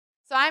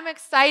I'm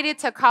excited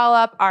to call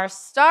up our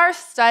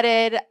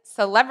star-studded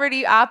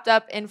celebrity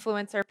opt-up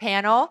influencer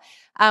panel.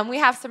 We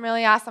have some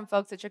really awesome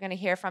folks that you're going to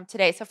hear from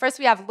today. So first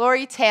we have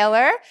Lori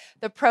Taylor,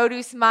 the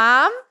produce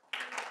mom.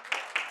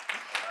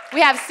 We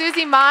have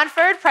Susie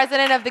Monford,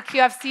 president of the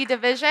QFC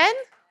division.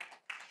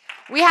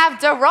 We have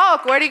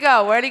DeRolk. Where'd he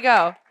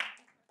go?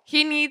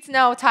 He needs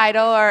no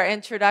title or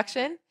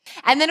introduction.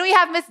 And then we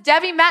have Miss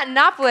Debbie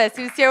Matenopoulos,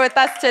 who's here with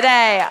us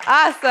today.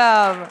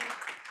 Awesome.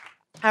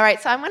 All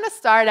right, so I'm going to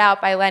start out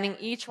by letting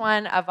each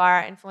one of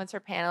our influencer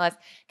panelists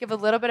give a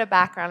little bit of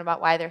background about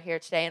why they're here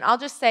today. And I'll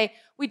just say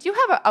we do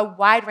have a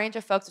wide range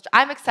of folks, which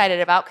I'm excited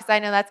about because I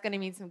know that's going to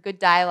mean some good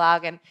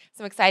dialogue and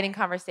some exciting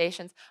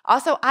conversations.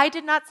 Also, I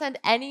did not send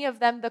any of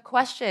them the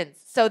questions,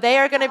 so they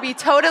are going to be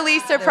totally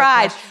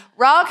surprised.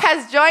 Rolk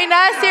has joined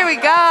us. Here we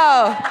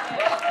go.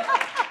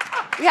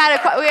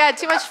 We had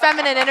too much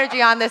feminine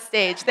energy on this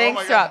stage.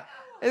 Thanks, Rolk.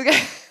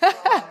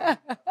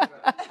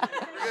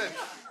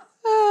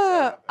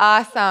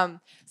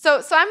 Awesome.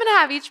 So I'm going to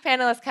have each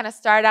panelist kind of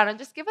start out and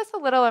just give us a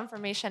little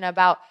information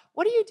about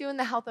what do you do in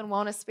the health and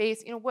wellness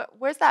space? You know,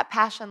 where's that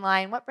passion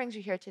line? What brings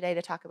you here today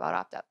to talk about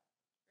OptUp?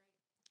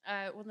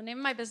 Well, the name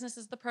of my business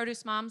is The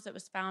Produce Moms. It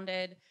was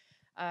founded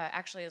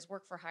actually as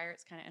work for hire.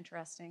 It's kind of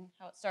interesting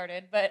how it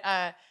started. But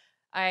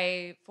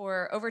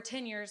for over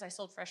 10 years, I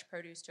sold fresh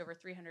produce to over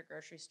 300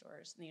 grocery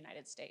stores in the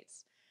United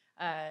States.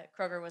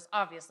 Kroger was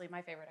obviously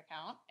my favorite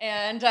account,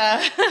 and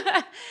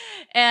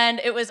and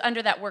it was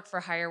under that work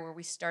for hire where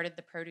we started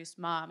The Produce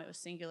Mom. It was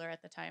singular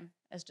at the time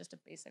as just a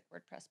basic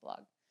WordPress blog.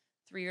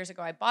 3 years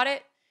ago, I bought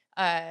it,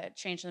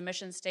 changed the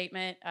mission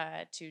statement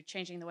to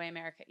changing the way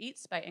America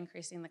eats by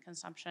increasing the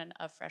consumption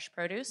of fresh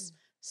produce,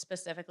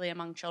 specifically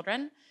among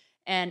children,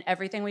 and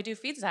everything we do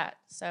feeds that.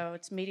 So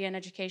it's media and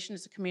education.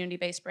 It's a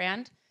community-based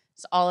brand.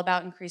 It's all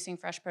about increasing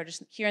fresh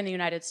produce here in the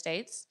United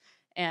States,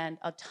 and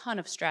a ton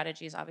of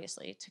strategies,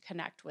 obviously, to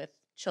connect with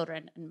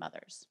children and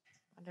mothers.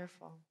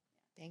 Wonderful.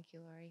 Thank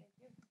you, Lori.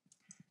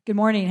 Good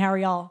morning. How are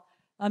y'all?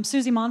 I'm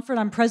Susie Monford.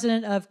 I'm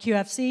president of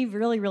QFC.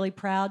 Really, really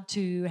proud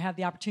to have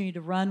the opportunity to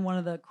run one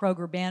of the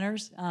Kroger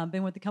banners.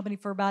 Been with the company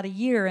for about a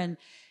year, and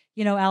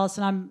you know,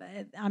 Allison,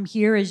 I'm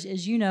here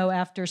as you know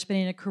after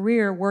spending a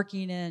career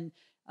working in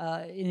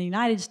the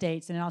United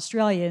States and in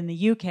Australia, in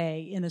the UK,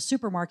 in the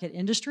supermarket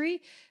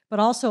industry, but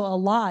also a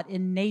lot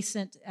in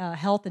nascent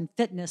health and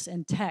fitness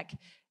and tech,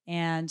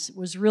 and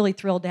was really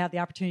thrilled to have the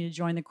opportunity to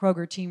join the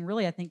Kroger team,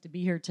 really, I think, to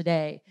be here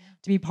today,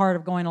 to be part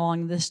of going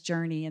along this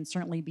journey and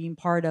certainly being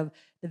part of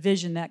the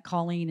vision that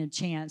Colleen and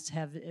Chance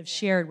have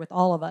shared with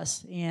all of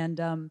us.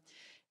 And,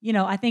 you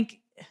know, I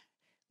think,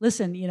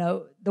 listen, you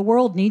know, the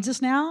world needs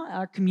us now.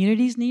 Our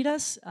communities need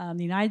us. The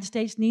United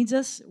States needs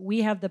us.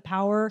 We have the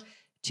power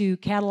to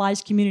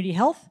catalyze community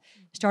health,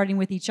 starting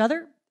with each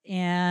other.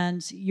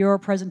 And your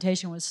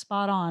presentation was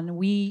spot on.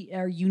 We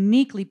are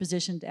uniquely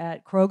positioned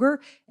at Kroger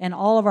and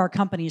all of our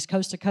companies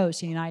coast to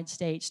coast in the United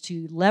States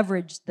to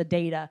leverage the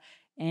data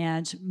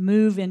and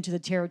move into the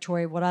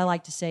territory of what I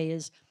like to say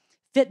is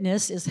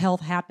fitness is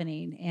health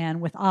happening.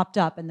 And with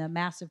OptUp and the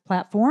massive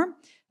platform,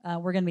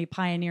 we're going to be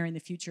pioneering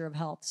the future of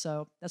health.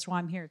 So that's why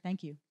I'm here.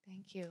 Thank you.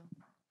 Thank you.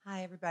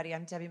 Hi, everybody.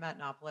 I'm Debbie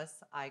Matenopoulos.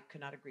 I could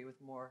not agree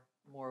with more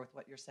with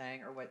what you're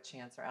saying or what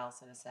Chance or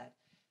Allison has said.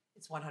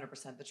 It's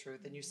 100% the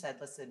truth. And you said,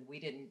 listen, we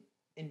didn't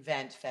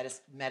invent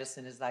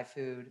medicine is thy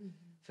food,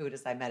 food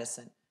is thy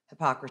medicine.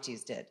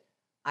 Hippocrates did.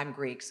 I'm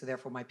Greek, so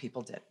therefore my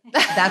people did.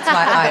 That's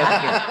why I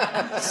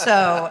am here.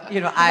 So, you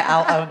know,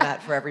 I'll own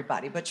that for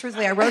everybody. But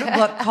truthfully, I wrote a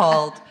book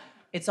called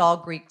It's All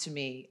Greek to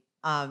Me.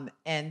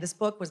 And this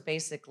book was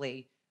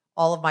basically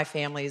all of my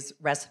family's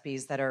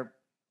recipes that are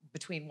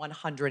between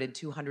 100 and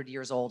 200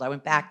 years old. I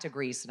went back to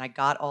Greece and I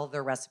got all of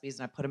their recipes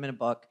and I put them in a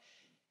book.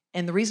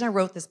 And the reason I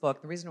wrote this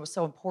book, the reason it was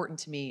so important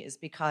to me is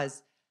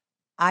because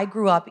I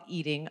grew up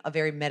eating a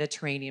very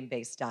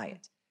Mediterranean-based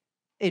diet.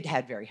 It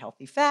had very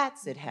healthy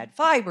fats, it had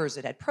fibers,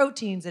 it had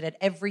proteins, it had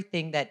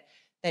everything that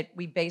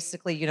we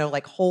basically, you know,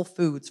 like whole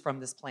foods from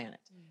this planet.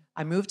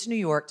 I moved to New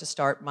York to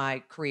start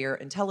my career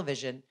in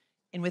television,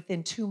 and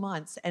within 2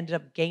 months ended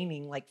up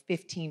gaining like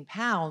 15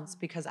 pounds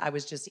because I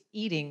was just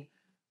eating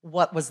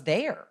what was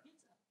there.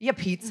 Yeah,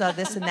 pizza,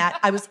 this and that.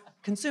 I was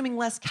consuming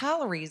less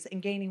calories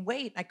and gaining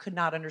weight. I could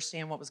not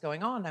understand what was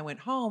going on. I went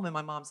home and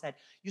my mom said,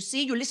 you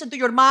see, you listen to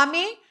your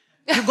mommy,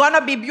 you're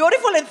gonna be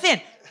beautiful and thin.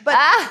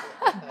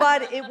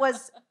 But it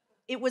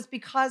was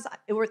because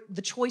it were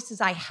the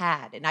choices I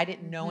had and I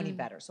didn't know any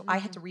better. So I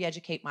had to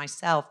re-educate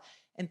myself.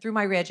 And through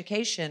my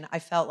re-education, I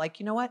felt like,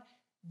 you know what,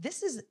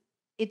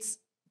 it's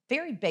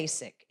very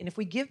basic. And if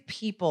we give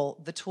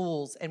people the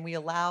tools and we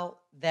allow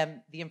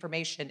them the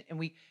information and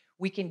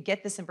we can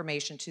get this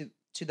information to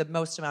the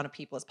most amount of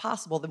people as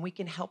possible, then we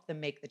can help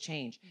them make the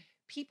change.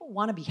 People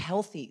want to be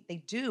healthy. They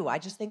do. I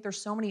just think there's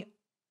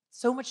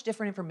so much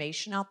different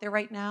information out there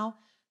right now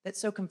that's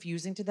so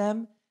confusing to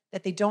them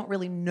that they don't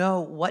really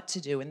know what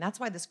to do. And that's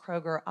why this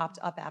Kroger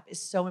OptUp app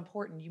is so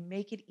important. You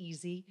make it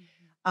easy.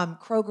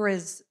 Kroger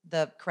is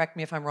correct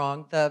me if I'm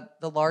wrong, the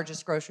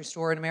largest grocery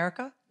store in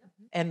America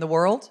and the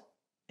world.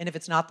 And if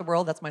it's not the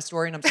world, that's my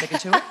story and I'm sticking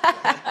to it.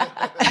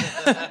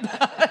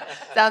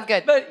 Sounds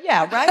good. But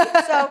yeah,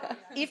 right? So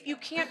if you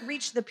can't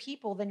reach the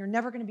people, then you're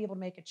never going to be able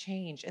to make a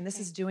change. And this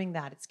is doing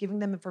that. It's giving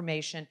them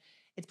information.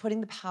 It's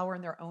putting the power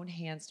in their own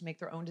hands to make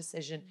their own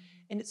decision.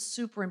 And it's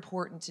super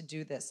important to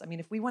do this. I mean,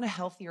 if we want a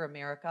healthier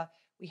America,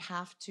 we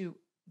have to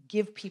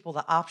give people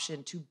the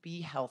option to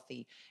be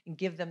healthy and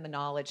give them the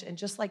knowledge. And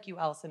just like you,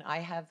 Allison, I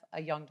have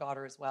a young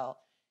daughter as well.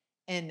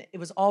 And it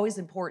was always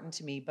important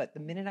to me, but the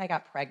minute I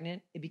got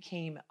pregnant, it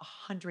became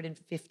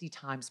 150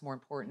 times more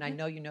important. I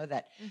know you know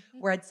that,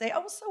 where I'd say,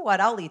 oh, so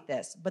what? I'll eat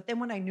this. But then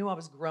when I knew I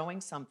was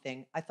growing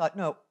something, I thought,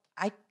 no,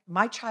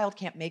 my child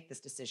can't make this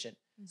decision.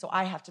 So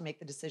I have to make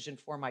the decision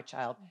for my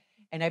child.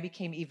 And I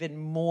became even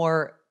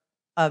more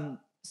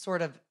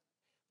sort of,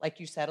 like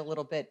you said, a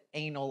little bit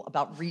anal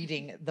about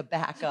reading the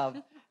back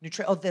of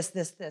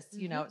this,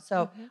 you know.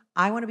 So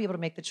I want to be able to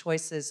make the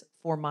choices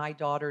for my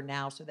daughter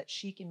now so that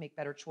she can make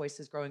better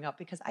choices growing up.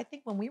 Because I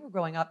think when we were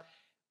growing up,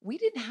 we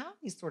didn't have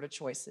these sort of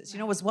choices. Right. You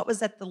know, it was what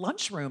was at the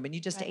lunchroom and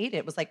you just ate it.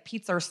 It was like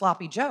pizza or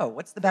sloppy Joe.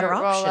 What's the better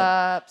option?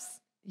 Roll-ups.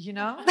 You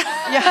know?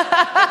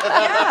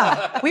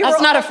 Yeah.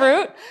 That's not a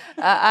fruit?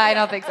 I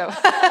don't think so.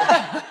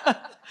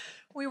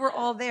 We were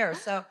all there.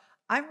 So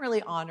I'm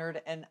really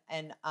honored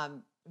and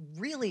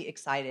really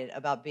excited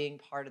about being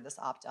part of this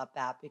Opt-Up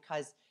app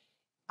because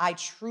I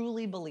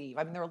truly believe,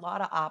 I mean, there are a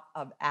lot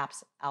of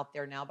apps out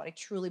there now, but I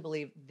truly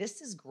believe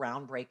this is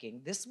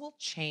groundbreaking. This will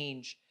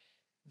change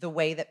the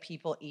way that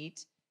people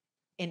eat,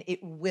 and it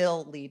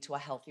will lead to a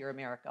healthier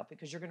America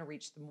because you're going to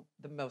reach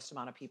the most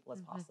amount of people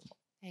as possible.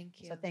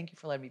 Thank you. So thank you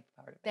for letting me be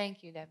part of it.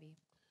 Thank you, Debbie.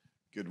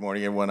 Good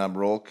morning, everyone. I'm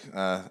Rolk.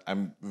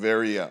 I'm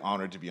very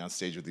honored to be on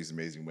stage with these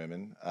amazing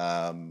women.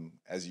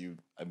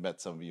 I've met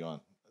some of you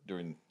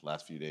during the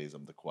last few days.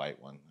 I'm the quiet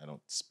one. I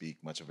don't speak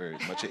much. Very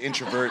much an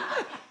introvert,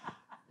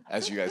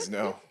 as you guys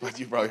know. But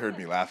you probably heard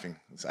me laughing.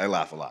 I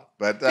laugh a lot.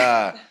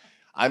 But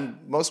I'm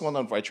most well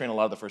known for I train a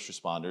lot of the first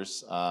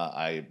responders.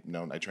 I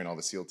train all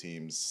the SEAL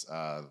teams,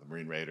 the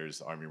Marine Raiders,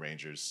 the Army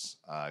Rangers.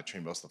 I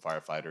train most of the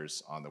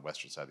firefighters on the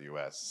western side of the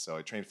U.S. So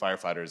I train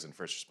firefighters and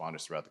first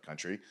responders throughout the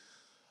country.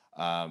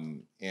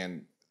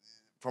 And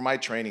for my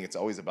training, it's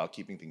always about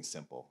keeping things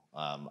simple.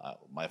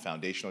 My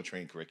foundational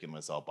training curriculum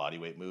is all body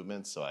weight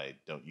movements, so I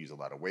don't use a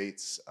lot of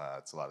weights.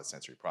 It's a lot of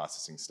sensory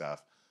processing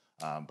stuff.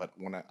 But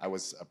when I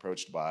was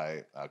approached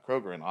by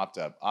Kroger and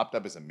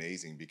Opt-Up is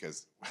amazing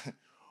because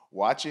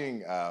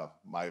watching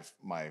my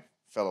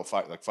fellow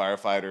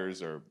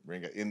firefighters or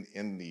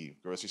in the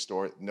grocery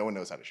store, no one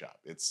knows how to shop.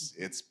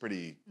 It's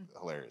pretty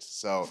hilarious.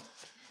 So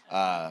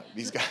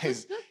these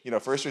guys,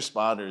 first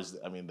responders,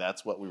 I mean,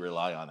 that's what we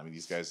rely on. I mean,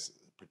 these guys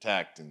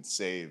protect and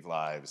save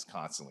lives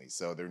constantly.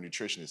 So their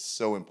nutrition is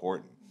so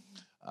important.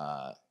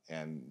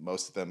 And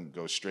most of them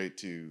go straight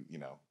to,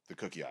 the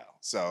cookie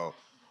aisle.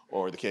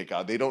 Or the cake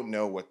aisle. They don't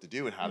know what to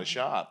do and how to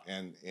shop.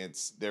 And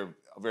they're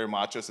very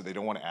macho, so they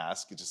don't want to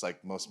ask. It's just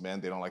like most men,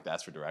 they don't like to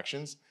ask for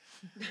directions.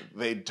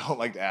 They don't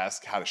like to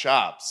ask how to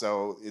shop.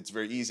 So it's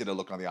very easy to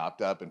look on the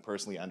Opt-Up and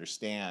personally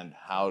understand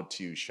how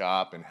to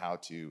shop and how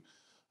to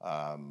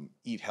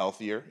eat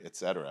healthier, et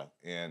cetera.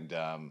 And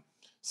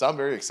so I'm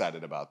very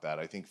excited about that.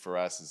 I think for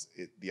us,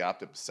 the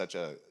Opt-Up is such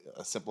a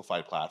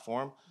simplified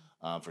platform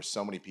for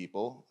so many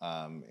people.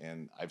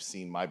 And I've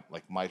seen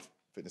my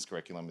fitness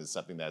curriculum is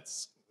something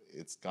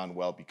it's gone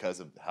well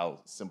because of how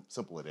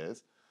simple it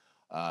is.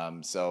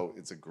 So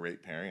it's a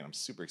great pairing. I'm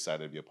super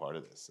excited to be a part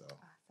of this. So.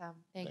 Awesome.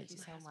 Thank you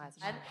so much.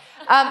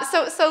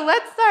 So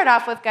let's start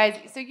off with, guys.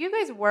 So you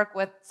guys work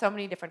with so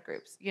many different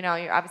groups. You're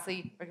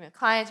obviously working with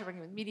clients, you're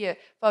working with media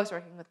folks,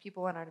 working with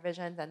people in our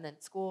divisions, and then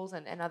schools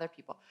and other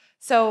people.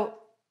 So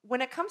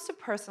when it comes to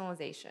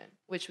personalization,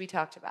 which we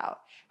talked about,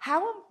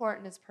 how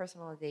important is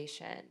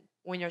personalization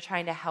when you're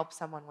trying to help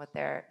someone with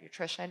their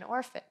nutrition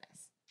or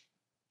fitness?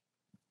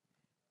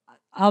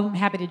 I'm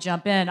happy to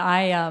jump in.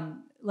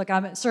 I'm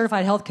a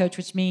certified health coach,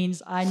 which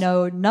means I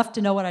know enough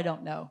to know what I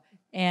don't know.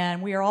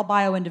 And we are all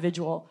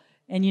bio-individual.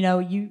 And,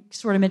 you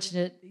sort of mentioned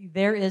it.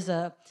 There is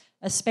a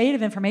spate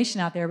of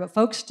information out there, but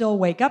folks still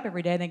wake up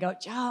every day and they go,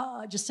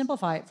 just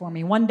simplify it for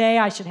me. One day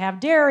I should have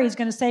dairy. It's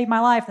going to save my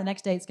life. The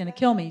next day it's going to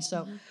kill me.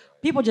 So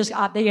people just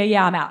opt,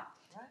 I'm out.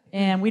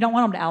 And we don't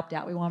want them to opt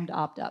out. We want them to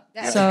opt up.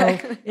 So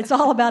it's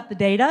all about the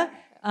data.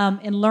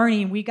 And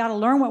learning, we got to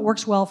learn what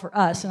works well for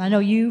us. And I know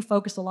you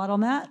focus a lot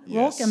on that, Rolk.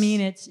 Yes. I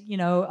mean, it's,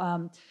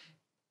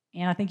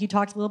 and I think you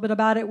talked a little bit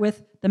about it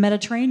with the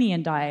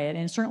Mediterranean diet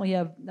and certainly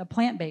a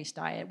plant-based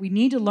diet. We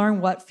need to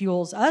learn what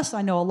fuels us.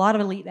 I know a lot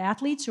of elite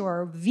athletes who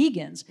are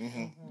vegans.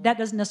 Mm-hmm. That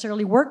doesn't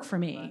necessarily work for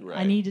me.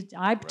 Right.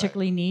 I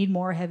particularly need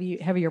more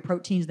heavier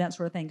proteins, that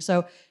sort of thing.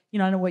 So,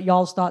 I know what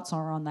y'all's thoughts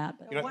are on that.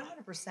 But.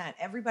 100%.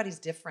 Everybody's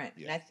different.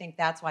 Yeah. And I think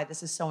that's why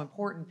this is so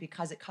important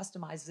because it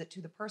customizes it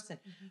to the person.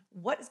 Mm-hmm.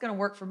 What is going to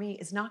work for me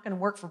is not going to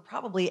work for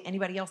probably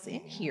anybody else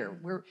in here.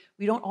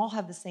 We don't all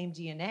have the same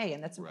DNA,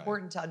 and that's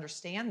important to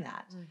understand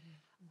that.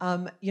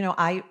 Mm-hmm.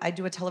 I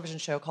do a television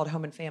show called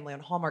Home and Family on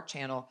Hallmark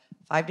Channel,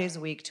 5 days a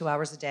week, 2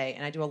 hours a day,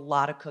 and I do a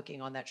lot of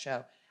cooking on that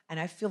show. And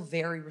I feel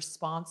very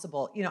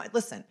responsible.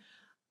 Listen,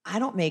 I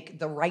don't make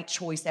the right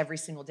choice every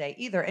single day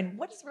either. And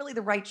what is really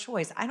the right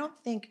choice? I don't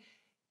think,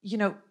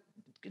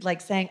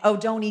 like saying, oh,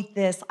 don't eat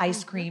this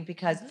ice cream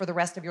because for the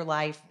rest of your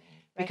life,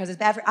 because it's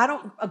bad for, I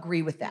don't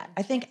agree with that.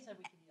 I think,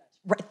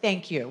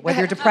 thank you. Whether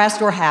you're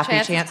depressed or happy,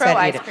 Chance is Chance pro said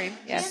ice eat it. cream.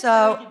 Yes.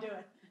 So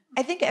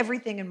I think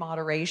everything in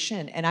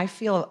moderation, and I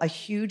feel a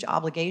huge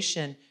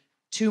obligation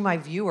to my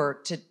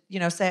viewer to,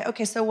 say,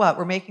 okay, so what?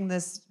 We're making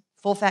this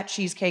full-fat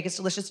cheesecake. It's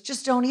delicious.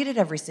 Just don't eat it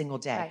every single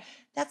day. Right.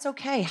 That's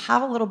okay.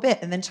 Have a little bit.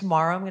 And then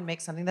tomorrow I'm going to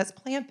make something that's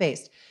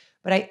plant-based.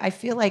 But I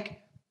feel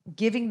like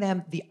giving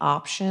them the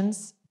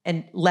options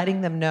and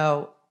letting them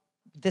know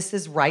this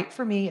is right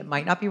for me. It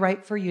might not be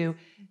right for you.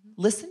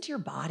 Listen to your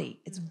body.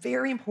 It's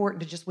very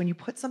important to just, when you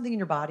put something in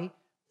your body,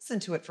 listen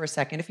to it for a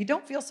second. If you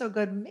don't feel so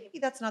good, maybe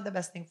that's not the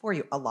best thing for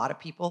you. A lot of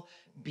people,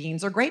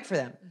 beans are great for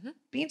them.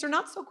 Beans are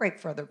not so great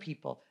for other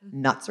people.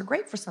 Nuts are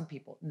great for some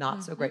people,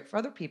 not so great for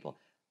other people.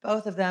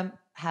 Both of them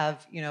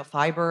have,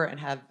 fiber and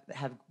have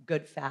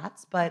good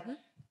fats, but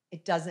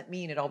it doesn't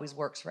mean it always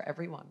works for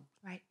everyone.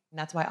 Right. And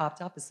that's why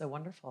Opt Up is so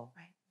wonderful.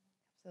 Right.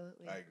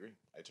 Absolutely. I agree.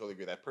 I totally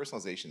agree. That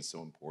personalization is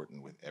so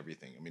important with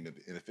everything. I mean,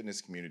 in the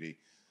fitness community,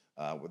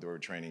 whether we're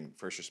training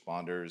first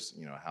responders,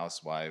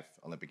 housewife,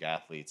 Olympic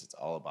athletes, it's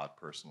all about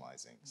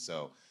personalizing.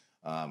 So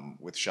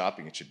with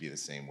shopping, it should be the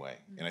same way.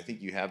 And I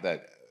think you have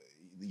that.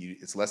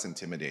 It's less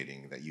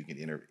intimidating that you can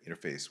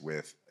interface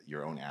with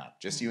your own app,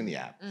 just you and the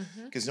app,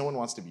 because no one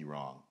wants to be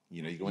wrong.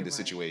 You go into a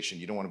situation,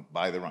 you don't want to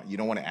buy the wrong, you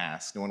don't want to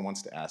ask. No one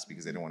wants to ask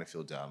because they don't want to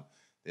feel dumb.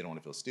 They don't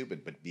want to feel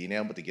stupid. But being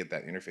able to get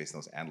that interface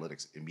and those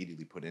analytics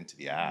immediately put into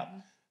the app,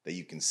 that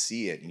you can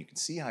see it and you can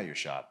see how you're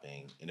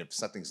shopping. And if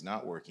something's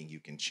not working, you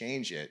can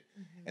change it.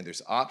 And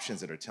there's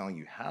options that are telling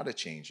you how to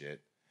change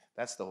it.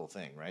 That's the whole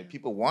thing, right?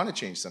 People want to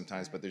change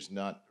sometimes, but there's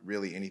not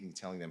really anything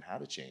telling them how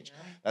to change.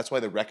 That's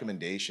why the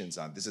recommendations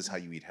on this is how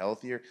you eat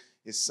healthier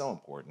is so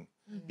important.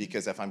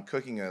 Because if I'm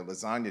cooking a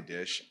lasagna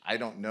dish, I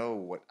don't know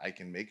what I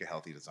can make a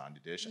healthy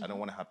lasagna dish. I don't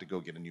want to have to go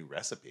get a new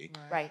recipe.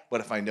 Right.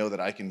 But if I know that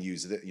I can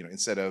use it,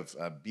 instead of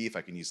beef,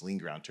 I can use lean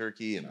ground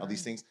turkey and all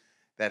these things,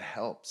 that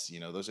helps.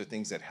 Those are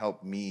things that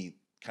help me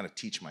kind of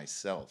teach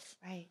myself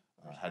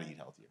how to eat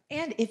healthier.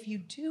 And if you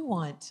do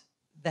want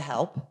the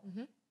help,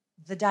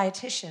 the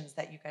dietitians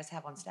that you guys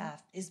have on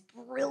staff is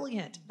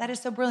brilliant. That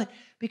is so brilliant.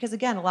 Because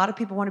again, a lot of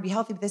people want to be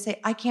healthy, but they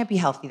say, I can't be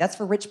healthy. That's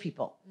for rich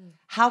people.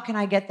 How can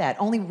I get that?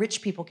 Only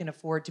rich people can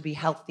afford to be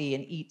healthy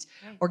and eat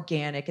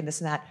organic and this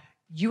and that.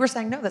 You were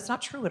saying, no, that's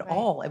not true at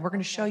all. And we're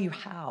going to show you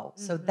how.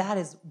 So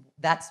that's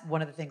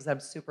one of the things that I'm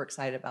super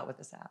excited about with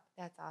this app.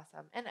 That's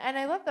awesome. And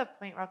I love the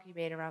point Rocky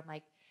made around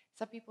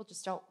some people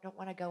just don't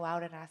want to go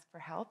out and ask for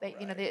help. They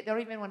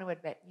don't even want to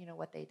admit,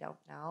 what they don't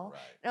know.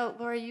 Right. No,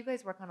 Laura, you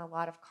guys work on a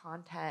lot of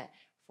content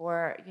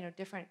for,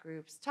 different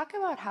groups. Talk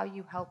about how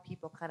you help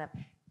people kind of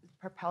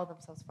propel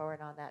themselves forward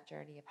on that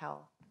journey of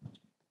health.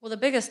 Well, the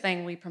biggest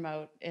thing we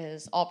promote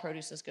is all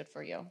produce is good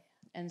for you.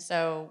 And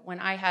so when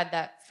I had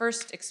that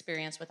first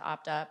experience with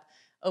Opt Up,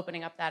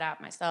 opening up that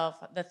app myself,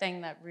 the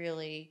thing that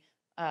really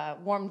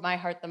warmed my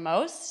heart the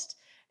most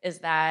is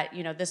that,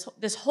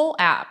 this whole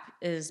app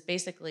is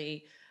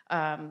basically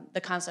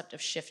the concept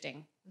of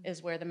shifting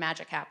is where the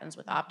magic happens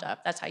with Opt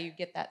Up. That's how you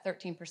get that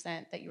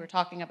 13% that you were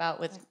talking about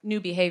with new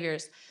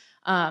behaviors.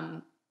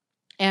 And,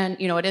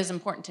 it is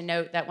important to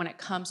note that when it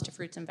comes to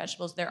fruits and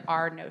vegetables, there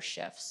are no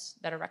shifts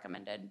that are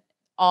recommended.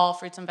 All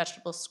fruits and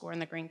vegetables score in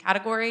the green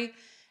category.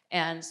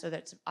 And so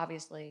that's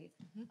obviously,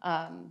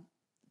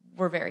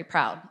 we're very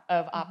proud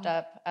of Opt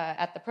Up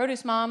at the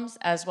Produce Moms,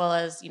 as well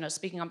as,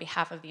 speaking on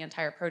behalf of the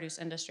entire produce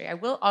industry. I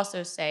will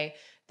also say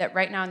that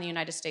right now in the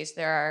United States,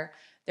 there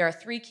are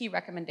 3 key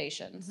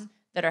recommendations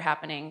that are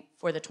happening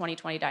for the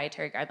 2020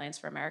 Dietary Guidelines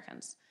for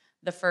Americans.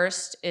 The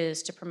first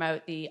is to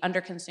promote the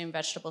underconsumed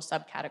vegetable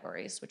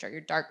subcategories, which are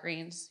your dark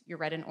greens, your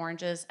red and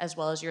oranges, as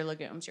well as your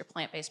legumes, your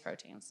plant-based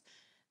proteins.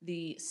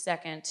 The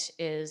second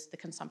is the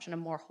consumption of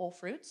more whole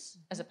fruits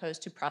as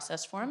opposed to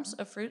processed forms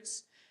of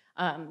fruits.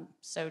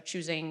 So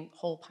choosing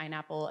whole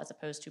pineapple as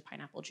opposed to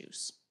pineapple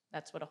juice.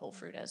 That's what a whole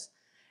fruit is.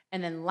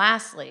 And then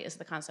lastly is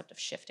the concept of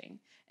shifting.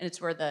 And it's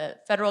where the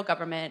federal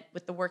government,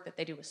 with the work that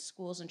they do with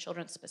schools and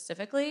children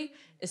specifically,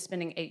 is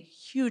spending a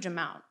huge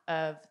amount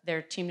of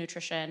their team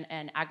nutrition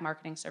and ag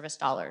marketing service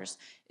dollars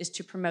is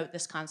to promote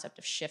this concept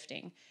of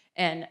shifting.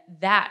 And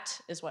that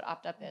is what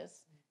Opt Up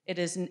is. It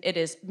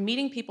is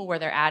meeting people where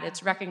they're at.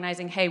 It's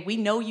recognizing, hey, we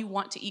know you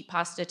want to eat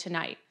pasta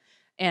tonight,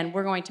 and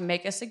we're going to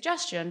make a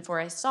suggestion for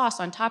a sauce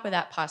on top of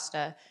that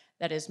pasta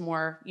that is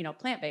more,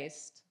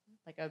 plant-based,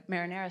 like a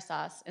marinara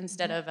sauce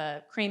instead of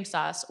a cream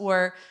sauce,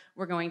 or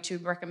we're going to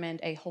recommend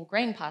a whole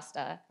grain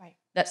pasta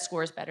that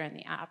scores better in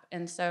the app.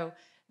 And so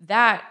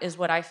that is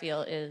what I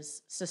feel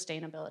is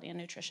sustainability in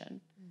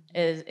nutrition.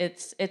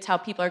 It's how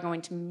people are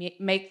going to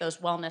make those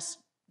wellness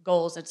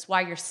goals. It's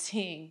why you're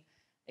seeing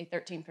a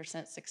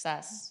 13%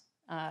 success.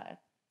 I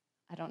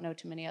don't know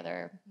too many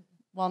other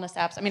wellness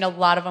apps. I mean, a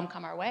lot of them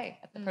come our way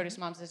at the Produce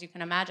Moms, as you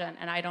can imagine,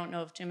 and I don't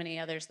know of too many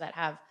others that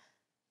have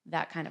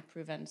that kind of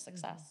proven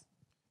success.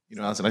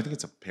 Allison, I think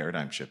it's a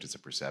paradigm shift. It's a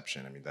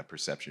perception. I mean, that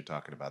perception you're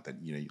talking about that,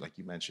 like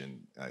you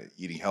mentioned,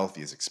 eating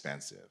healthy is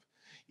expensive.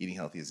 Eating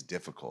healthy is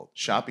difficult.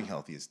 Shopping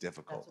healthy is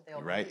difficult,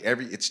 right?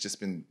 It's just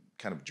been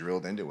kind of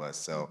drilled into us.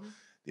 So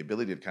the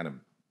ability to kind of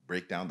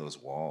break down those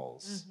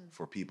walls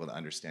for people to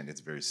understand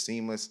it's very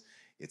seamless,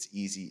 it's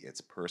easy,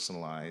 it's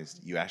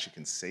personalized. You actually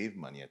can save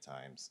money at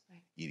times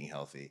eating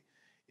healthy.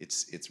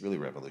 It's really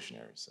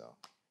revolutionary. So.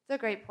 It's a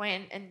great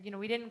point. And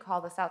we didn't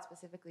call this out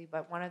specifically,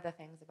 but one of the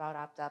things about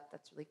OptUp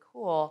that's really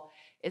cool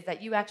is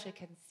that you actually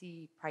can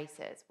see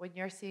prices. When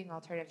you're seeing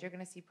alternatives, you're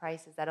going to see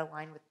prices that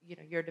align with,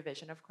 your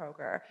division of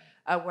Kroger,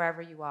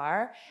 wherever you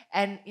are.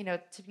 And,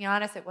 to be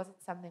honest, it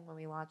wasn't something when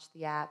we launched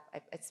the app I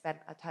spent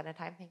a ton of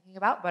time thinking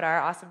about, but our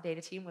awesome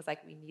data team was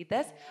like, we need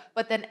this.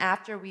 But then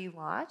after we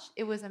launched,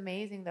 it was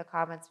amazing, the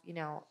comments,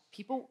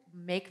 people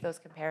make those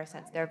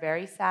comparisons. They're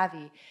very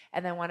savvy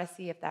and they want to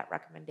see if that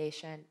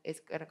recommendation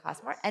is going to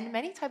cost more. And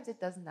many times it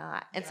does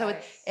not. And so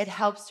it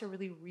helps to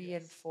really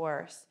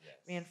reinforce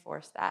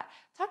that.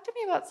 Talk to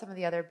me about some of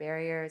the other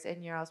barriers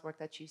in your all's work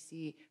that you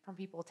see from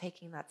people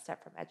taking that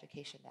step from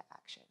education to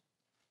action.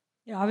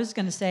 I was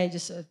going to say,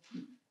 just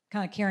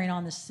kind of carrying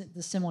on this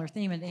similar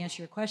theme, and to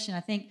answer your question, I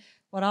think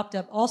what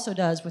OptUp also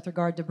does with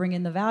regard to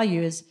bringing the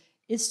value is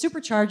it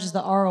supercharges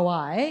the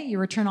ROI,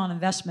 your return on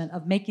investment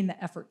of making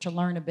the effort to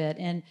learn a bit.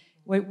 And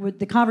with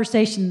the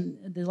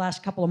conversation, the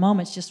last couple of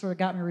moments just sort of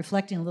got me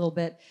reflecting a little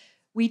bit.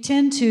 We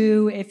tend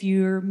to, if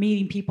you're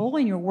meeting people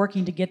and you're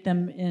working to get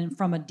them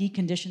from a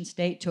deconditioned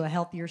state to a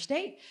healthier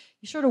state,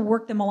 you sort of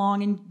work them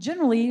along. And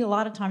generally, a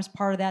lot of times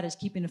part of that is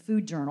keeping a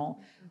food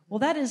journal. Well,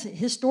 that is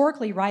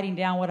historically writing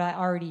down what I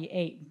already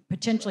ate,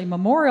 potentially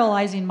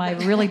memorializing my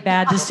really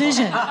bad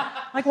decision.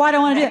 Like, why do I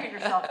want to do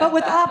it? But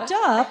with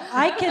OptUp,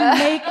 I can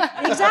make,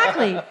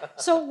 exactly.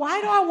 So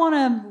why do I want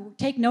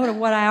to take note of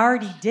what I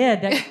already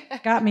did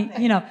that got me,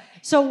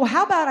 So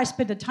how about I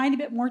spend a tiny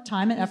bit more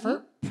time and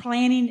effort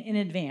planning in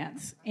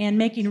advance and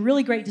making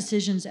really great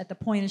decisions at the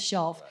point of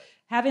shelf,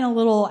 having a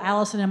little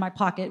Allison in my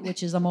pocket,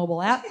 which is a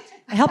mobile app,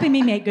 helping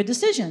me make good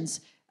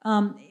decisions.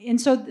 And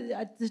so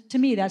to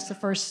me, that's the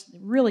first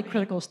really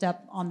critical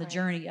step on the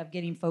journey of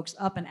getting folks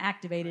up and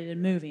activated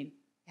and moving.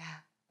 Yeah,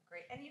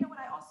 great. And you know what?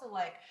 I also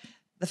like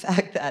the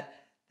fact that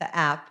the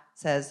app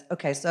says,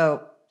 okay,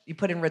 so you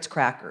put in Ritz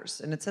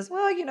crackers, and it says,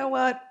 well, you know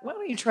what? Why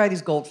don't you try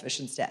these goldfish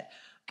instead?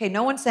 Okay,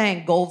 no one's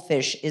saying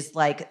goldfish is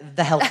like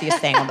the healthiest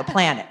thing on the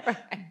planet.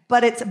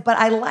 But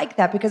I like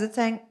that because it's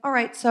saying, all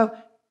right, so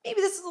maybe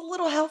this is a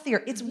little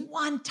healthier. It's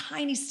one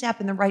tiny step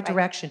in the right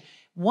direction.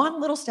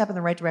 One little step in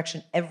the right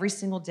direction every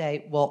single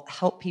day will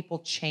help people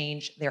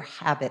change their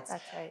habits.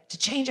 That's right. To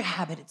change a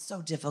habit, it's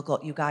so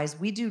difficult, you guys.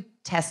 We do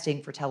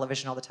testing for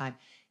television all the time.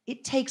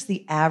 It takes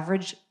the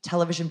average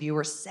television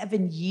viewer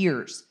 7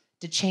 years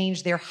to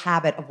change their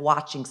habit of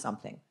watching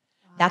something.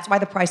 That's why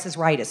The Price is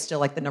Right is still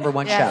like the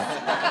 #1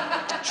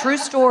 show. True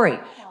story.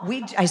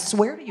 I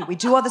swear to you, we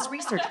do all this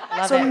research.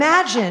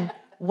 Imagine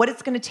what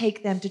it's going to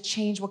take them to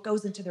change what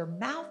goes into their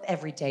mouth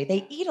every day.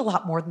 They eat a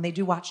lot more than they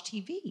do watch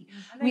TV.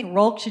 I mean,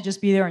 Rolk should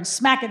just be there and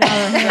smack it out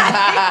of her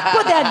hand.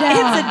 Put that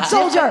down. It's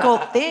a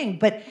difficult thing,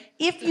 but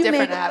if you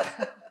make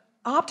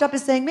OptUp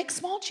is saying make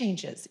small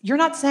changes. You're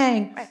not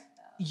saying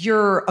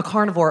you're a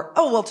carnivore.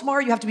 Oh well, tomorrow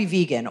you have to be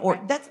vegan, or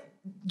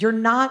you're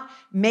not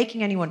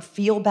making anyone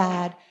feel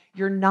bad.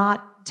 You're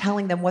not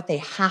telling them what they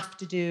have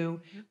to do,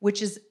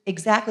 which is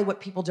exactly what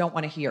people don't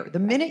want to hear. The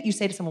minute you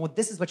say to someone, well,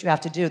 this is what you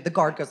have to do, the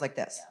guard goes like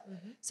this.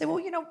 Say, well,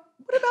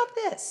 what about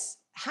this?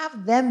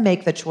 Have them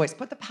make the choice.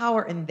 Put the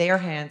power in their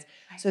hands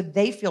so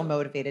they feel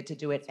motivated to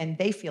do it and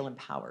they feel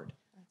empowered.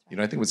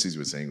 I think what Susie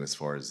was saying as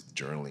far as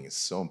journaling is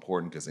so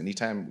important because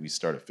anytime we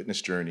start a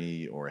fitness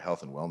journey or a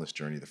health and wellness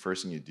journey, the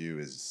first thing you do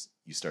is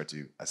you start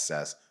to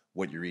assess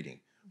what you're eating.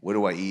 What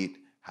do I eat?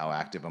 How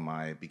active am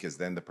I? Because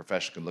then the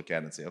professional can look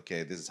at it and say,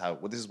 okay, this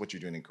is what you're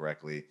doing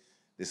incorrectly.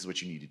 This is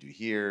what you need to do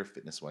here,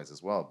 fitness-wise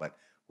as well. But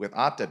with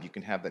OptUp, you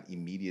can have that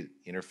immediate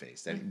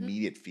interface, that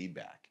immediate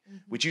feedback,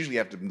 which usually you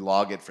have to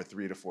log it for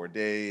 3 to 4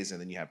 days, and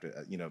then you have to,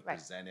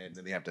 present it, and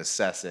then they have to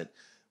assess it.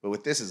 But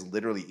with this is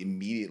literally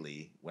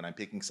immediately when I'm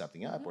picking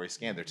something up or I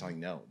scan, they're telling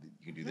me, no,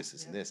 you can do this,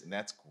 this, and this. And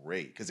that's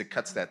great because it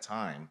cuts that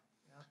time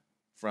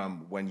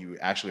from when you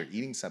actually are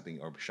eating something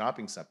or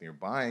shopping something or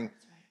buying.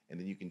 And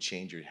then you can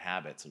change your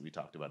habits that we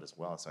talked about as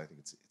well. So I think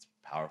it's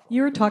powerful.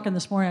 You were talking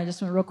this morning, I just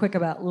went real quick a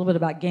little bit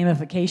about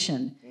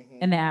gamification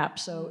in the app.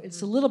 So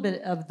it's a little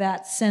bit of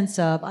that sense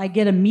of I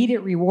get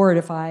immediate reward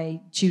if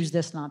I choose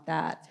this, not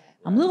that.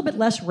 I'm a little bit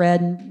less red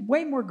and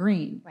way more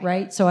green,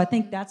 right? So I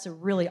think that's a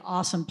really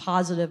awesome,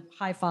 positive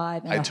high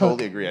five. And I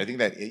totally agree. I think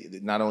that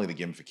not only the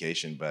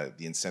gamification, but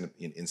the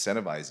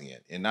incentivizing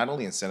it. And not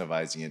only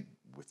incentivizing it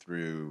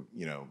through,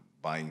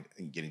 buying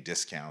and getting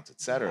discounts,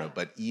 et cetera,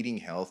 but eating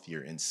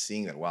healthier and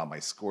seeing that, wow, my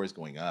score is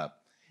going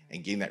up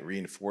and getting that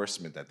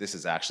reinforcement that this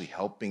is actually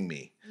helping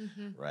me,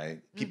 right?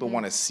 People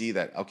want to see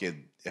that, okay,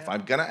 if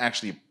I'm going to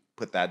actually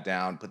put that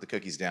down, put the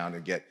cookies down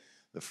and get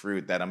the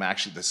fruit, that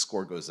the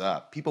score goes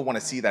up. People want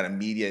to see that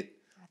immediate,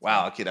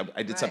 wow, okay,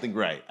 I did something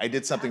right. I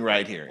did something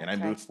right here and I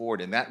moved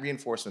forward. And that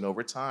reinforcement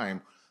over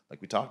time,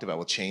 like we talked about,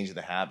 will change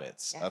the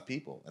habits of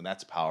people. And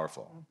that's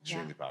powerful,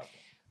 extremely powerful.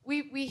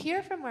 We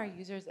hear from our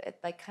users at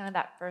like kind of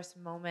that first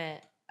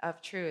moment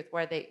of truth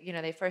where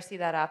they first see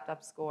that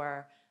OptUp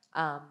score,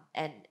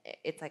 And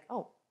it's like,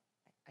 oh,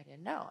 I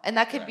didn't know. And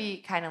that could be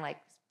kind of like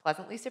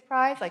pleasantly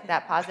surprised, like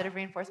that positive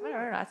reinforcement,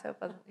 or not so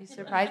pleasantly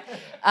surprised.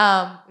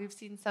 We've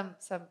seen some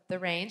the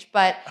range,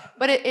 but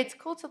it's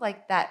cool to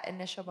like that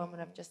initial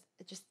moment of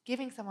just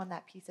giving someone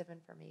that piece of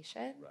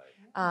information.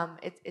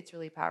 It's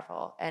really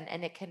powerful,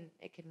 and it can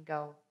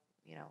go,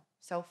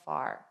 so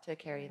far to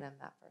carry them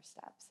that first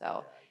step.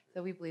 So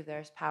we believe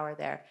there's power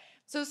there.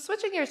 So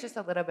switching gears just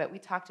a little bit, we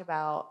talked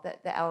about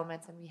the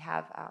elements, and we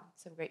have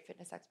some great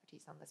fitness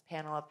expertise on this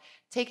panel of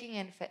taking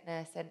in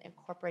fitness and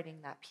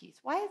incorporating that piece.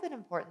 Why is it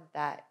important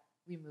that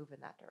we move in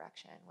that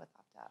direction with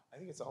Opt-Up? I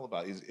think it's all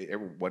about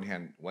one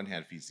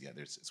hand feeds the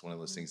other. It's one of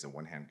those things that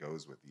one hand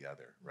goes with the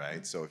other,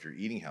 right? So if you're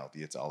eating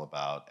healthy, it's all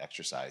about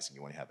exercising.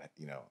 You want to have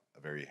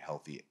a very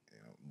healthy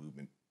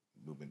movement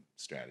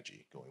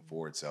strategy going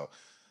forward. So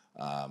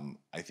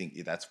I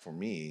think that's for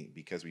me,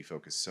 because we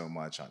focus so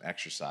much on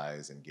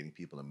exercise and getting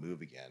people to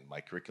move again.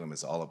 My curriculum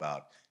is all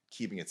about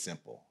keeping it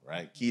simple,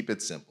 right? Keep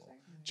it simple,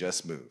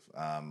 just move.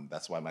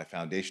 That's why my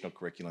foundational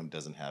curriculum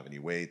doesn't have any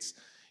weights.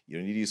 You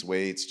don't need to use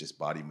weights, just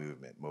body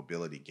movement,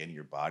 mobility, getting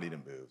your body to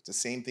move. It's the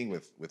same thing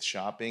with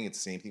shopping. It's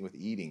the same thing with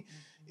eating,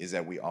 is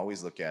that we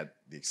always look at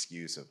the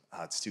excuse of,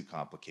 it's too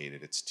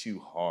complicated, it's too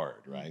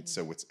hard, right?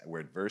 So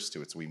we're adverse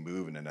to it, so we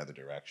move in another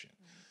direction.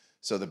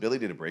 So the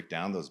ability to break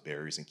down those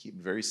barriers and keep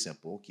it very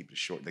simple, keep it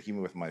short, like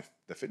even with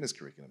the fitness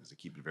curriculum, is to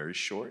keep it very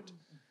short.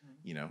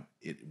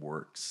 It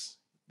works.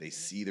 They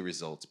see the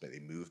results, but they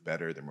move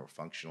better, they're more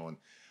functional. And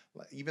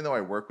even though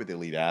I work with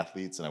elite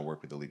athletes and I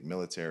work with elite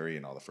military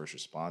and all the first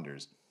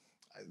responders,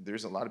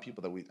 there's a lot of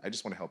people that I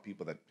just want to help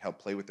people that help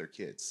play with their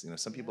kids.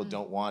 Some people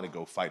don't want to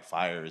go fight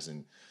fires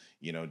and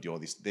do all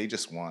these. They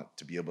just want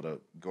to be able to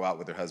go out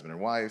with their husband and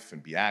wife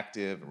and be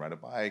active and ride a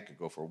bike or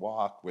go for a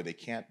walk where they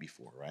can't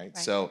before, right?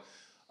 So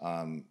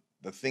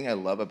the thing I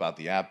love about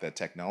the app, that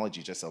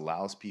technology just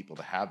allows people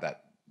to have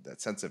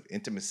that sense of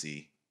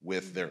intimacy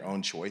with their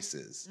own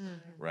choices,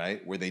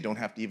 right? Where they don't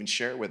have to even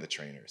share with a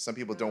trainer. Some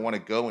people don't want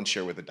to go and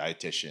share with a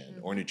dietitian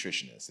or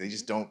nutritionist. They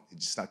just don't,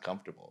 it's just not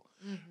comfortable,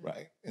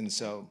 right? And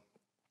so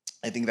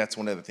I think that's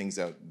one of the things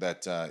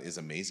that is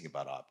amazing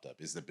about Opt-Up,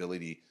 is the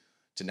ability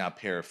to now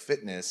pair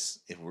fitness,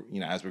 if we're,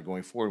 as we're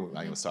going forward.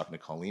 I was talking to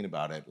Colleen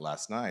about it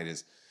last night,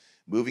 is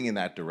moving in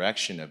that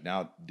direction of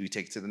now, do we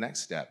take it to the next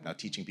step? Now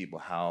teaching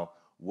people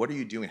what are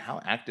you doing?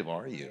 How active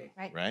are you?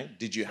 Right?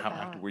 How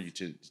active were you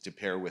to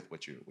pair with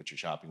what you're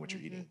shopping, what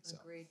you're eating? So.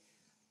 Agreed.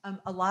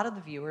 A lot of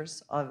the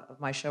viewers of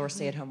my show are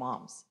stay-at-home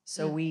moms,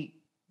 so we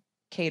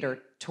cater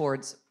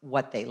towards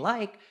what they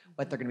like,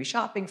 what they're going to be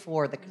shopping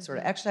for, the sort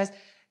of exercise.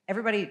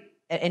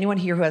 Anyone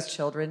here who has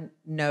children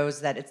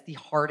knows that it's the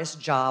hardest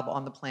job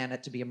on the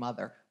planet to be a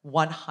mother,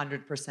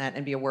 100%,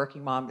 and be a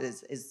working mom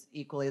is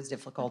equally as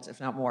difficult, if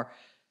not more.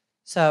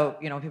 So,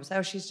 people say,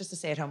 oh, she's just a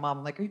stay-at-home mom.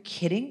 I'm like, are you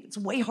kidding? It's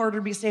way harder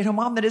to be a stay-at-home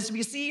mom than it is to be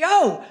a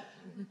CEO.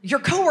 Your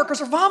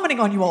coworkers are vomiting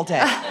on you all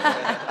day.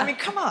 I mean,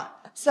 come on.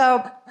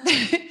 So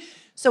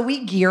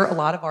we gear a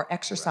lot of our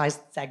exercise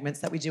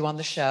segments that we do on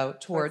the show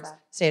towards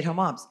stay-at-home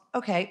moms.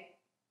 Okay,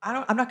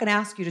 I'm not going to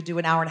ask you to do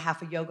an hour and a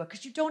half of yoga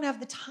because you don't have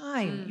the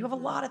time. You have a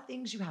lot of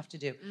things you have to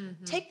do.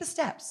 Take the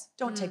steps.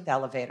 Don't take the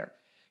elevator.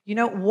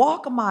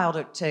 Walk a mile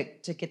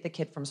to get the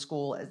kid from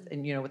school,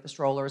 and with the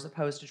stroller, as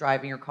opposed to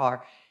driving your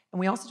car. And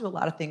we also do a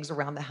lot of things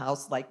around the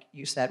house, like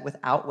you said,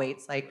 without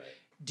weights. Like,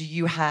 do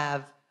you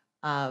have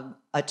a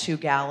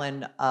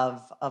 2-gallon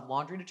of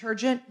laundry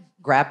detergent?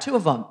 Grab 2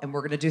 of them, and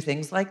we're going to do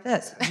things like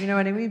this. You know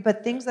what I mean?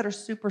 But things that are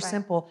super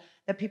simple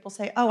that people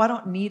say, oh, I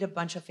don't need a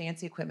bunch of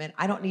fancy equipment.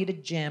 I don't need a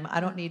gym.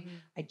 I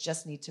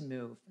just need to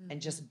move and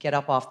just get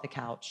up off the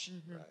couch.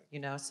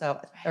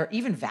 So, or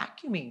even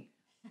vacuuming.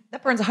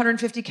 That burns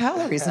 150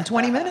 calories in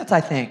 20 minutes,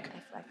 I think.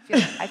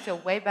 I feel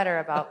way better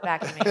about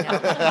vacuuming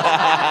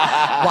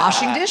now.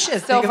 Washing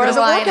dishes. Think of it as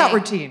a workout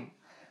routine.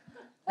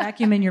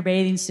 Vacuum in your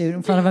bathing suit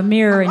in front of a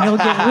mirror, and you'll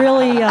get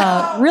really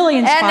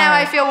inspired. And now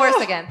I feel worse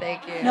again.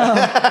 Thank you. No.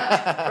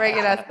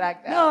 Bringing us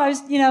back down. No,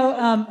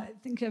 I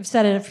think I've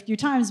said it a few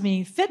times.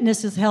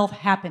 Fitness is health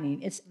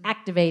happening. It's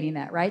activating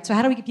that, right? So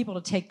how do we get people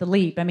to take the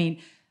leap?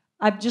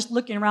 I'm just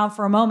looking around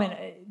for a moment.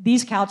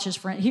 These couches,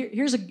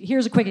 here's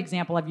a quick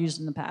example I've used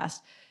in the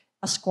past.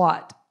 A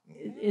squat.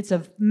 It's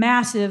a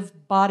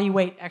massive body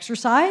weight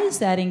exercise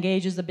that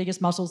engages the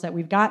biggest muscles that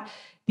we've got.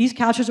 These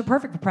couches are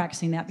perfect for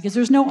practicing that because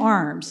there's no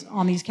arms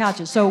on these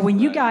couches. So when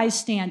you guys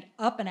stand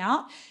up and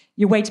out,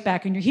 your weight's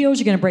back on your heels,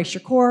 you're going to brace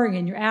your core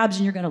and your abs,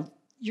 and you're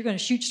going to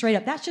shoot straight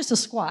up. That's just a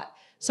squat.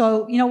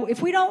 So,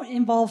 if we don't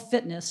involve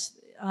fitness,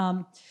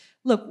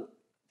 look,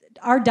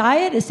 our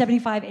diet is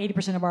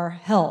 75-80% of our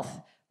health.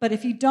 But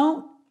if you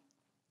don't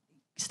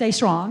stay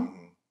strong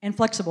and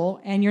flexible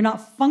and you're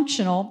not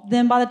functional,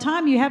 then by the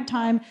time you have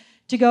time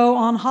to go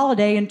on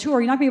holiday and tour,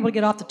 you're not going to be able to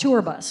get off the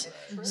tour bus.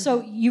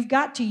 So you've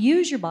got to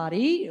use your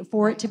body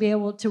for it to be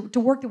able to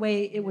work the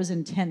way it was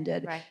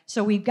intended. Right.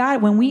 So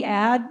when we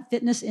add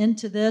fitness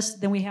into this,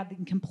 then we have the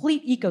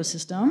complete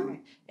ecosystem,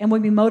 and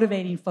we'll be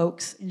motivating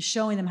folks and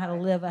showing them how to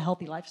live a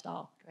healthy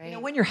lifestyle.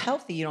 When you're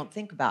healthy, you don't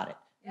think about it.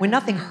 When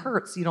nothing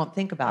hurts, you don't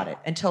think about it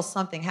until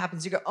something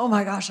happens. You go, oh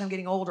my gosh, I'm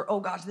getting older. Oh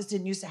gosh, this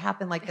didn't used to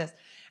happen like this.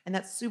 And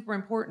that's super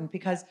important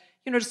because,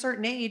 at a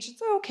certain age,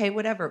 it's okay,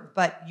 whatever.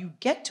 But you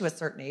get to a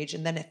certain age,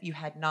 and then if you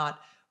had not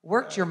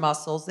worked your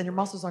muscles, then your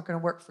muscles aren't going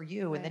to work for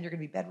you. And then you're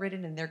going to be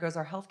bedridden, and there goes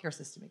our healthcare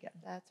system again.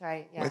 That's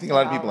right. Yeah. Well, I think a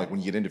lot of people, like when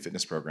you get into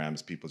fitness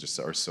programs, people just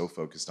are so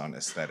focused on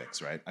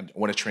aesthetics, right? I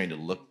want to train to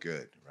look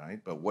good, right?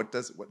 But what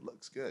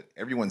looks good?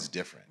 Everyone's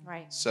different.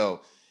 Right.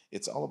 So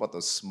it's all about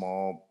those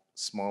small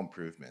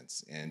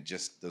improvements and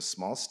just those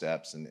small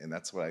steps. And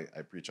that's what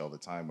I preach all the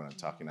time when I'm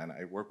talking. And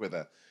I work with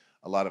a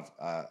lot of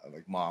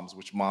like moms,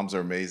 which moms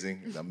are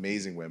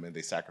amazing women.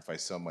 They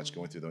sacrifice so much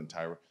going through the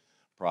entire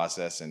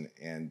process. And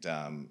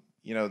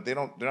they're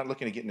not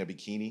looking to get in a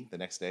bikini the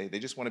next day. They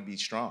just want to be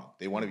strong.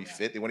 They want to be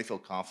fit. They want to feel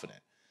confident.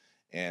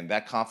 And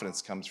that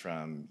confidence comes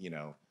from,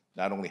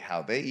 not only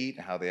how they eat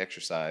and how they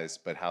exercise,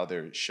 but how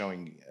they're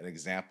showing an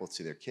example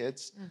to their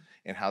kids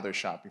and how they're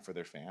shopping for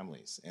their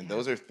families. And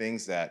those are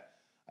things that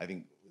I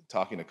think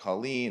talking to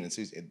Colleen and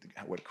Susie,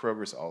 what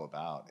Kroger's all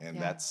about. And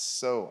that's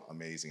so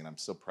amazing. And I'm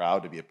so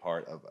proud to be a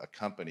part of a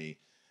company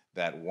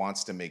that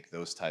wants to make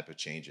those type of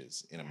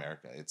changes in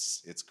America.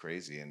 It's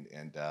crazy.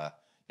 And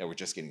we're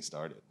just getting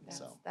started.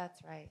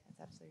 That's right.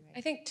 That's absolutely right.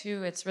 I think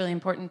too, it's really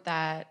important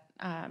that,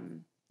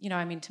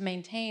 to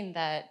maintain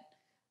that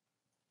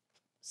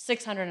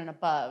 600 and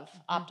above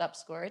opt-up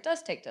score, it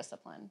does take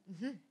discipline.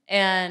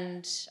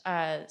 And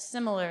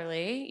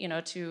similarly,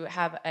 to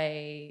have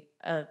a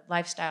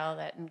lifestyle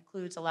that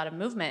includes a lot of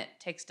movement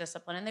takes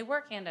discipline, and they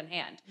work hand in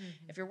hand.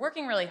 If you're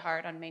working really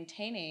hard on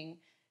maintaining,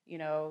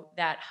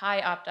 that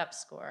high opt-up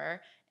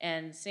score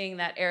and seeing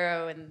that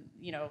arrow and,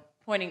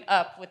 pointing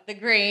up with the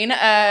green,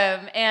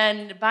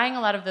 and buying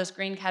a lot of those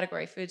green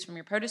category foods from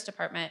your produce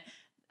department,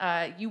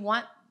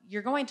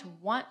 you're going to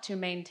want to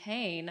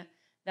maintain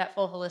that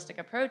full holistic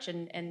approach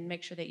and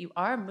make sure that you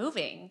are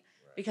moving,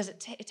 because it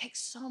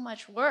takes so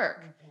much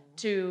work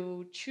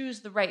to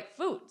choose the right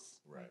foods.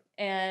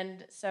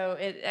 And so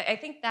I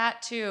think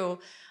that too,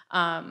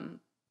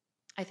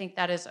 I think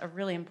that is a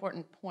really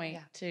important point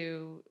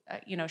to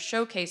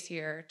showcase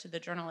here to the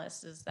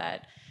journalists, is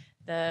that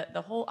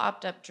the whole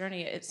opt-up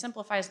journey, it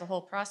simplifies the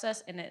whole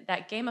process, and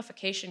that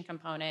gamification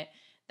component,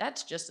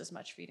 that's just as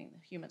much feeding the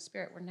human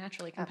spirit. We're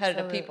naturally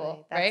competitive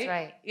people, right? That's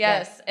right.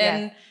 Yes.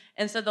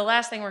 And so the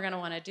last thing we're going to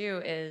want to do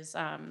is,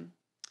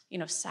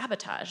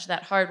 sabotage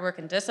that hard work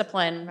and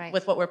discipline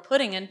with what we're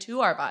putting into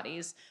our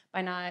bodies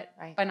by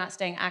not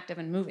staying active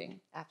and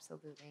moving.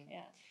 Absolutely.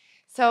 Yeah.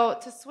 So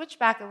to switch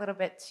back a little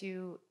bit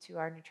to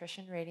our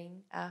nutrition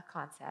rating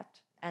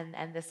concept,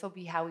 and this will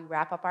be how we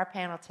wrap up our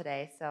panel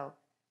today. So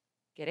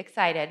get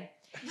excited.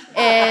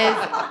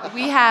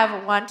 We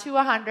have 1 to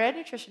 100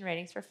 nutrition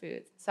ratings for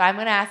foods. So I'm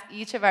going to ask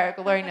each of our,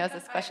 Lori knows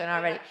this question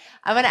already.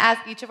 I'm going to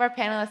ask each of our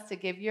panelists to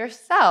give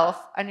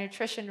yourself a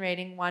nutrition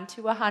rating 1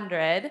 to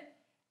 100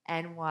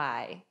 and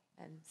why.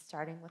 And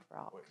starting with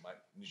Raul. Wait, my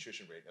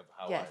nutrition rating of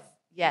how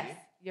Yes,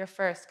 you're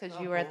first because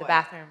you were in the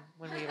bathroom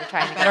when we were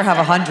trying to Better have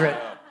 100.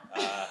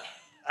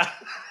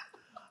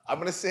 I'm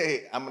going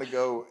to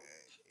go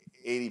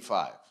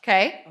 85.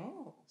 Okay.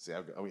 Oh, See,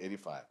 I'll go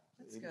 85.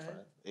 that's 85.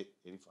 good.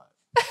 85.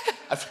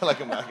 I feel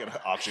like I'm not going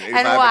to auction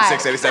 85, And why?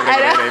 86, 87,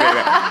 88,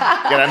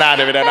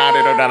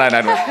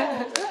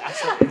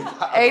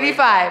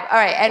 85. All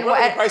right. And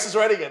the Price is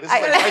Right again. This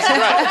is like Price is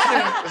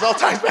Right. This all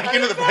ties back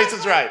into the Price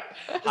is Right.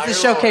 This is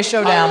a showcase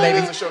showdown, baby.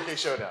 It's a showcase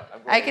showdown.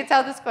 I can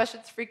tell this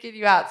question's freaking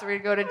you out, so we're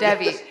going to go to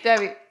Debbie.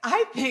 Debbie.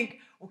 I think,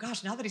 well,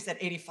 gosh, now that he said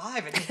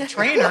 85 and he's a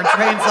trainer and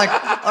trains like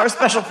our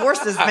special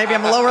forces, maybe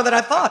I'm lower than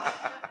I thought.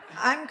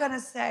 I'm going to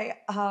say,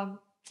 I'm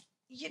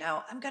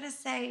going to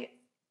say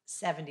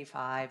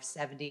 75,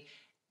 70.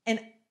 And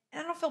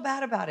I don't feel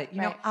bad about it.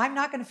 I'm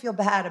not going to feel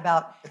bad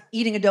about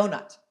eating a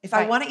donut. If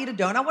I want to eat a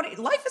donut,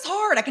 life is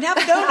hard. I can have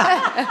a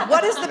donut.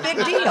 What is the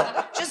big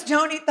deal? Just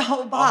don't eat the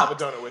whole box. I'll have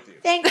a donut with you.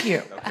 Thank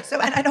you. Okay. So,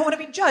 and I don't want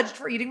to be judged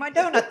for eating my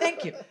donut.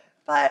 Thank you.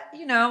 But,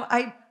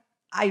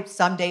 I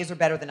some days are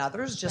better than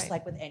others, just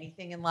like with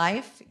anything in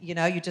life.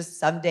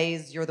 Some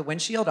days you're the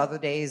windshield, other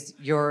days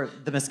you're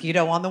the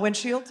mosquito on the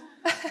windshield.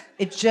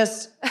 It's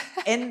just,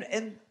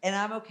 and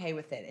I'm okay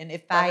with it. And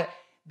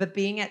but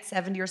being at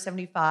 70 or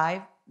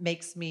 75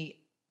 makes me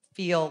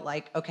feel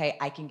like, okay,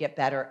 I can get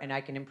better and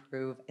I can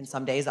improve. And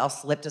some days I'll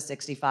slip to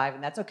 65,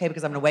 and that's okay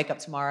because I'm going to wake up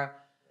tomorrow,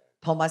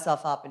 pull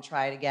myself up and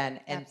try it again.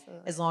 And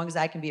as long as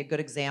I can be a good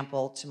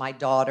example to my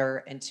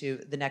daughter and to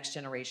the next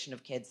generation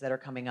of kids that are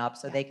coming up,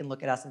 so they can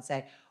look at us and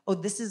say, oh,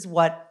 this is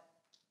what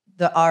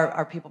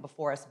our people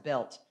before us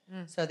built.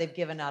 So they've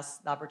given us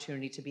the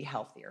opportunity to be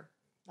healthier.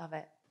 Love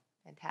it.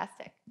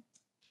 Fantastic.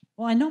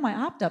 Well, I know my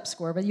opt-up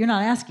score, but you're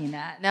not asking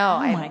that. No,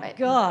 oh my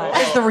God.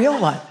 Where's the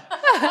real one?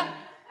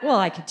 Well,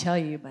 I could tell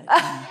you, but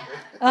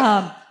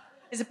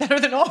Is it better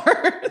than ours?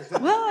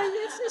 well,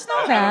 it's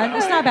not bad.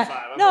 It's not bad.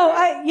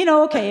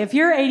 No, okay. If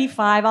you're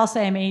 85, I'll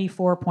say I'm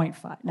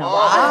 84.5. No,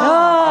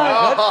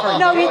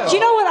 no. Do you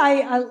know what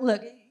I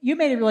look? You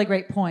made a really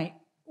great point.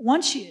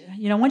 Once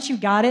you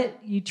got it,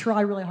 you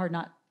try really hard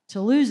not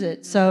to lose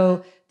it.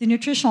 So the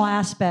nutritional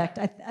aspect,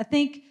 I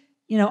think,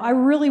 I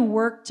really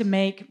work to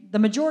make the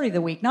majority of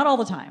the week, not all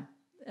the time,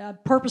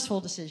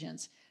 purposeful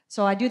decisions.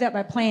 So I do that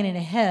by planning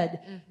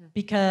ahead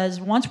because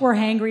once we're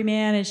hangry,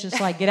 man, it's just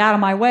like, get out of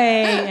my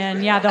way.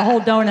 And yeah, the whole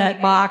donut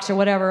box or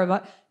whatever,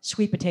 but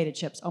sweet potato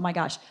chips. Oh my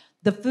gosh.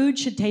 The food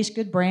should taste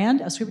good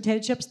brand of sweet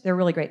potato chips. They're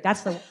really great.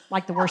 That's the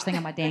worst thing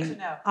on my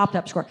dang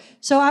opt-up score.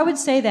 So I would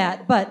say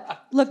that.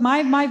 But look,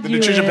 my view is... The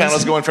nutrition panel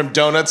is going from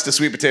donuts to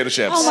sweet potato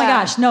chips. Oh my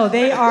gosh, no,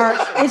 they are...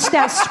 It's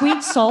that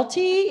sweet,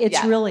 salty.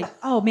 It's really...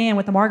 Oh man,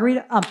 with the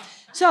margarita.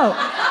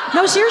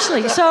 No,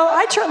 seriously. So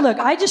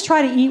I just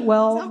try to eat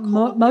well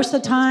most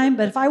of the time.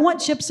 But if I want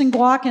chips and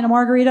guac and a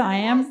margarita, I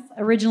am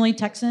originally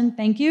Texan,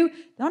 thank you,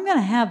 then I'm going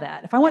to have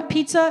that. If I want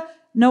pizza,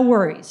 no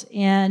worries.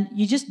 And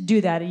you just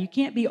do that. And you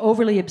can't be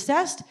overly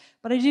obsessed.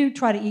 But I do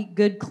try to eat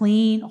good,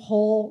 clean,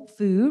 whole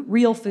food,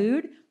 real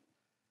food.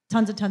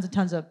 Tons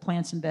of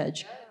plants and veg.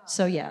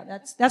 So yeah,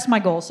 that's my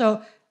goal.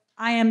 So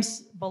I am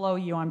below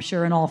you, I'm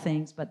sure, in all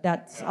things. But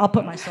I'll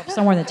put myself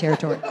somewhere in the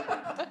territory.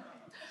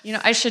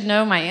 I should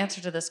know my answer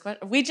to this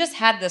question. We just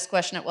had this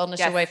question at Wellness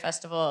Your Way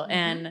Festival,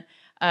 and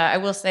I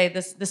will say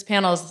this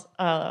panel is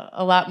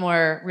a lot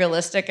more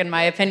realistic, in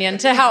my opinion,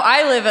 to how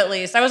I live, at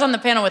least. I was on the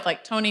panel with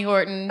like Tony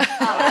Horton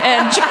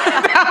and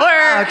John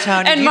Bauer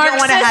and Mark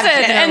Sisson,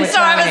 and so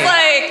I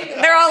was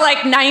like, they're all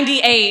like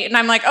 98, and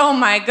I'm like, oh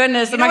my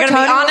goodness, am I going to be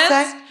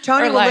honest?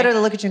 Tony will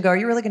literally look at you and go, "Are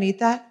you really going to eat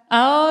that?"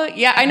 Oh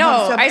yeah, I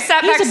know. I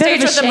sat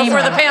backstage with him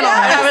before the panel,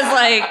 and I was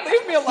like,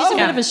 "Leave me alone." He's a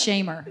bit of a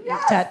shamer,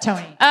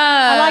 Tony.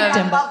 I liked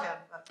him. Love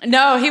him.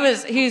 No,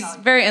 he's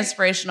very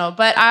inspirational,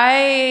 but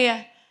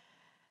I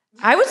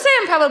would say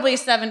I'm probably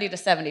 70 to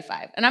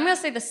 75. And I'm going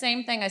to say the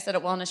same thing I said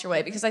at Wellness Your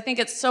Way, because I think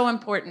it's so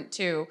important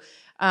too.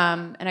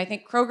 And I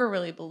think Kroger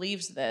really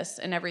believes this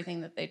in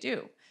everything that they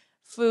do.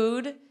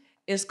 Food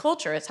is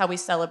culture. It's how we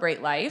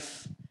celebrate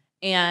life.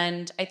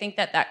 And I think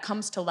that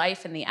comes to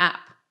life in the app.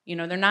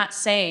 They're not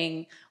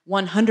saying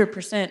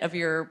 100% of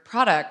your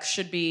product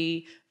should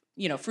be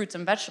fruits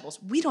and vegetables.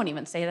 We don't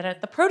even say that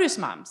at the Produce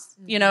Moms,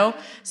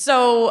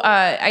 So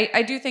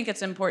I do think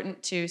it's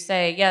important to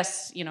say,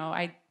 yes,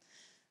 I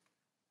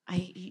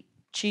eat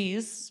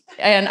cheese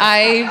and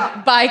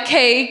I buy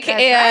cake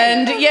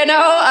and,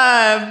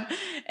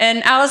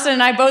 and Allison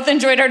and I both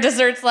enjoyed our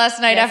desserts last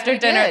night after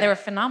dinner. They were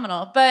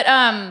phenomenal. But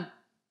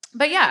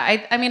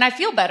yeah, I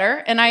feel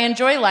better and I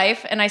enjoy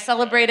life and I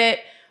celebrate it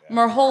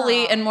more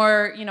wholly and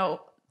more,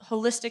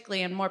 holistically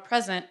and more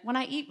present when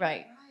I eat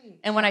right.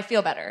 And when I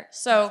feel better.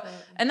 So,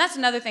 and that's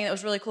another thing that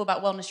was really cool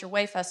about Wellness Your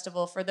Way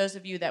Festival. For those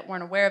of you that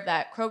weren't aware of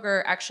that,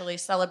 Kroger actually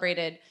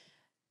celebrated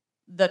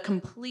the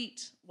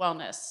complete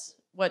wellness,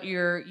 what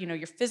your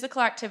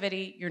physical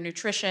activity, your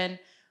nutrition,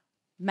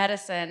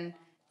 medicine,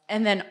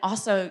 and then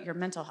also your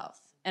mental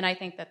health. And I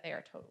think that they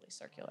are totally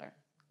circular.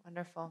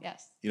 Wonderful.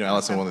 Yes.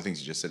 Allison, one of the things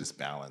you just said is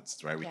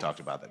balanced, right? We talked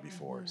about that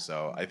before.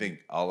 So I think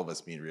all of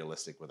us being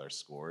realistic with our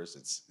scores,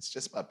 it's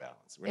just about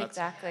balance.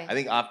 Exactly. I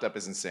think opt-up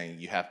isn't saying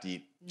you have to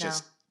eat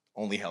just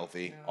only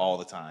healthy all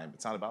the time.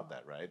 It's not about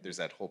that, right? There's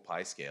that whole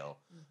pie scale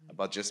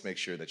about just make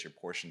sure that you're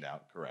portioned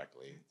out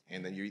correctly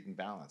and then you're eating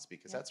balance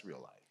because that's real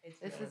life.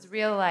 This is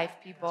real life,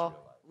 people.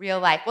 Real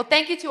life. Well,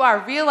 thank you to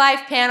our real life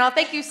panel.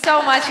 Thank you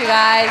so much, you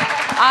guys.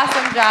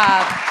 Awesome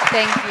job.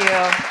 Thank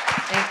you.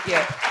 Thank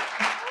you.